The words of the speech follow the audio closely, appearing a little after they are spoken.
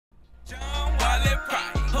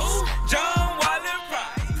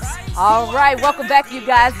All right, welcome back, you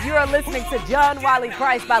guys. You are listening to John Wiley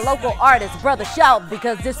Price by local artist Brother Shout,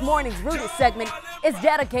 because this morning's Rooted segment is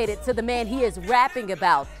dedicated to the man he is rapping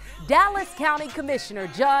about, Dallas County Commissioner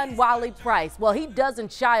John Wiley Price. Well, he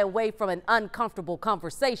doesn't shy away from an uncomfortable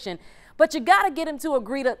conversation, but you got to get him to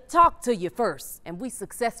agree to talk to you first, and we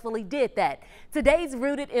successfully did that. Today's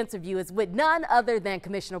Rooted interview is with none other than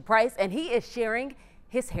Commissioner Price, and he is sharing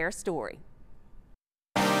his hair story.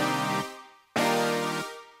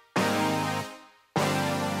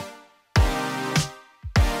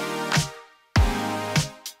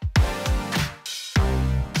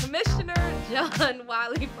 John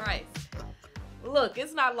Wiley Price. Look,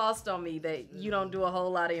 it's not lost on me that you don't do a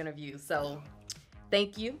whole lot of interviews, so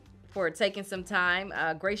thank you for taking some time,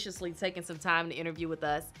 graciously taking some time to interview with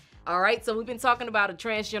us. All right, so we've been talking about a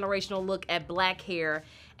transgenerational look at black hair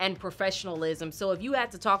and professionalism. So if you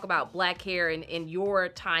had to talk about black hair in your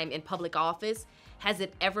time in public office, has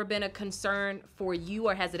it ever been a concern for you,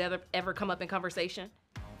 or has it ever come up in conversation?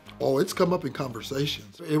 Oh, it's come up in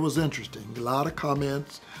conversations. It was interesting. A lot of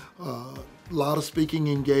comments, a lot of speaking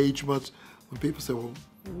engagements. When people say, well,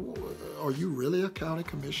 are you really a county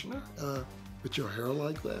commissioner with your hair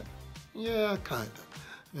like that? Yeah, kind of.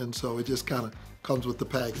 And so it just kind of comes with the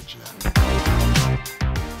package now.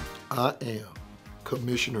 I am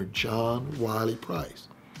Commissioner John Wiley Price.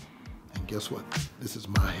 And guess what? This is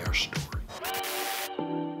my hair story.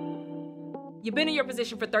 You've been in your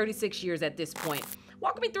position for 36 years at this point.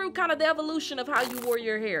 Walk me through kind of the evolution of how you wore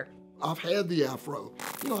your hair. I've had the afro,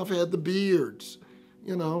 I've had the beards,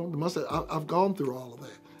 the mustache. I've gone through all of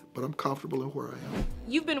that, but I'm comfortable in where I am.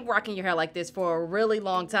 You've been rocking your hair like this for a really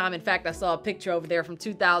long time. In fact, I saw a picture over there from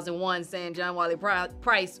 2001 saying John Wiley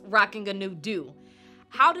Price rocking a new do.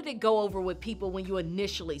 How did it go over with people when you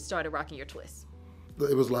initially started rocking your twists?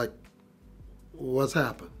 It was like, what's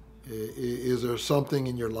happened? Is there something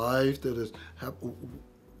in your life that is happening?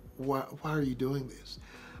 Why are you doing this?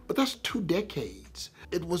 But that's 2 decades.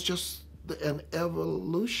 It was just an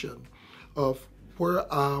evolution of where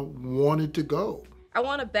I wanted to go. I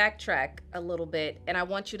want to backtrack a little bit, and I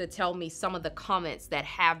want you to tell me some of the comments that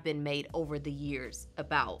have been made over the years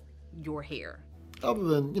about your hair. Other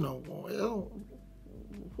than, well,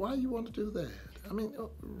 why you want to do that? I mean,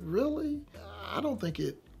 really? I don't think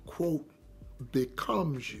it, quote,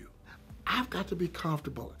 becomes you. I've got to be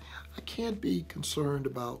comfortable. I can't be concerned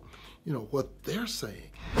about, what they're saying.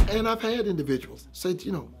 And I've had individuals say,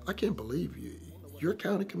 I can't believe you're a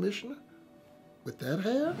county commissioner with that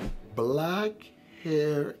hair? Black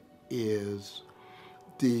hair is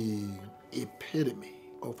the epitome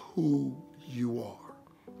of who you are.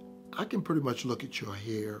 I can pretty much look at your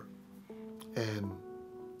hair and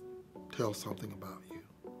tell something about you.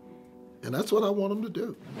 And that's what I want them to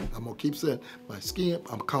do. I'm gonna keep saying, my skin,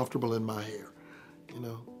 I'm comfortable in my hair.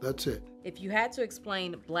 That's it. If you had to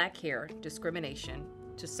explain black hair discrimination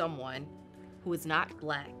to someone who is not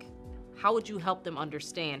black, how would you help them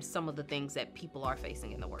understand some of the things that people are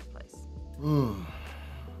facing in the workplace?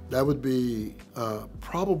 That would be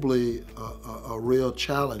probably a real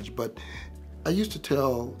challenge, but I used to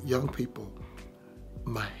tell young people,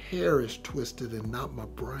 my hair is twisted and not my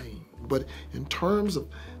brain. But in terms of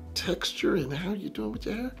texture and how you're doing with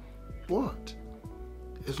your hair, what?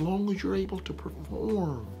 As long as you're able to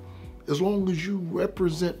perform, as long as you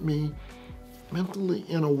represent me mentally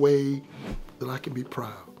in a way that I can be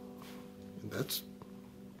proud. And that's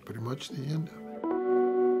pretty much the end of it.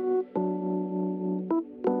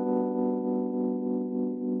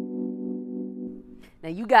 Now,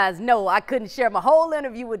 you guys know I couldn't share my whole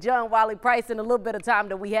interview with John Wiley Price in a little bit of time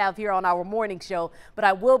that we have here on our morning show, but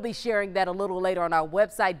I will be sharing that a little later on our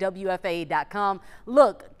website, WFAA.com.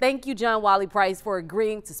 Look, thank you, John Wiley Price, for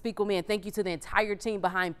agreeing to speak with me, and thank you to the entire team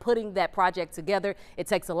behind putting that project together. It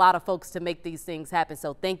takes a lot of folks to make these things happen,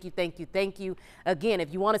 so thank you, thank you, thank you. Again,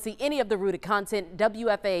 if you want to see any of the Rooted content,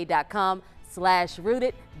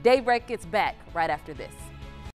 WFAA.com/Rooted. Daybreak gets back right after this.